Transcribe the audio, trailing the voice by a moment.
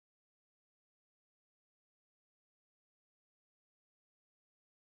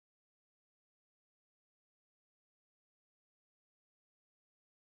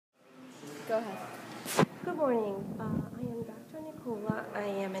Go ahead. Good morning. I am Dr. Nicola. I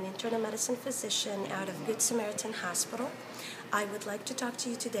am an internal medicine physician out of Good Samaritan Hospital. I would like to talk to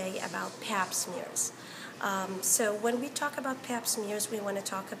you today about Pap smears. So when we talk about Pap smears, we want to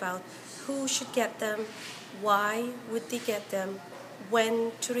talk about who should get them, why would they get them,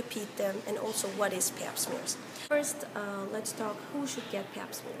 when to repeat them, and also what is Pap smears. First, let's talk who should get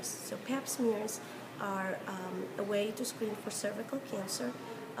Pap smears. So Pap smears are a way to screen for cervical cancer.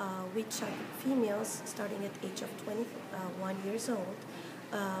 We check females starting at the age of 21 years old,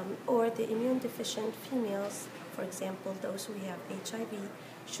 or the immune deficient females, for example, those who have HIV,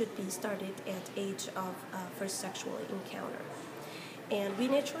 should be started at age of first sexual encounter. And we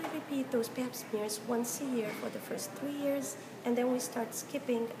naturally repeat those Pap smears once a year for the first 3 years, and then we start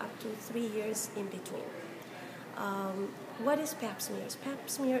skipping up to 3 years in between. What is Pap smears? Pap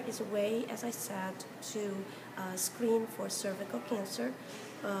smear is a way, as I said, to screen for cervical cancer.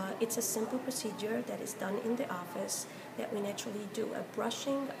 It's a simple procedure that is done in the office that we naturally do a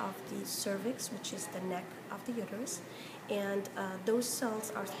brushing of the cervix, which is the neck of the uterus, and those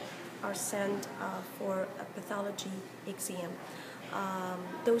cells are sent for a pathology exam.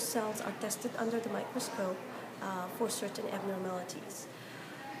 Those cells are tested under the microscope for certain abnormalities.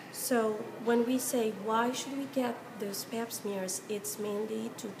 So when we say why should we get those Pap smears, it's mainly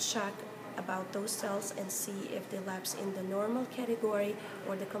to check about those cells and see if they lapse in the normal category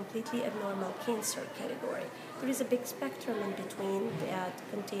or the completely abnormal cancer category. There is a big spectrum in between that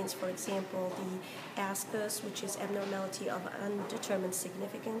contains, for example, the ASCUS, which is abnormality of undetermined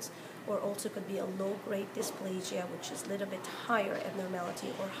significance, or also could be a low-grade dysplasia, which is a little bit higher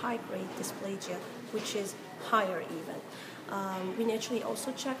abnormality, or high-grade dysplasia, which is higher even. We naturally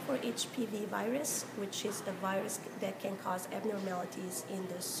also check for HPV virus, which is a virus that can cause abnormalities in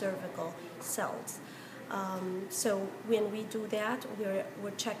the cervical cells. So when we do that,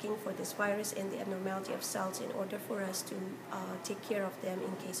 we're checking for this virus and the abnormality of cells in order for us to take care of them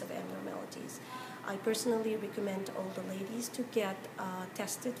in case of abnormalities. I personally recommend all the ladies to get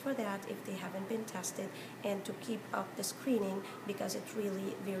tested for that if they haven't been tested, and to keep up the screening because it's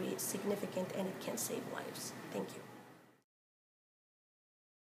really very significant and it can save lives. Thank you.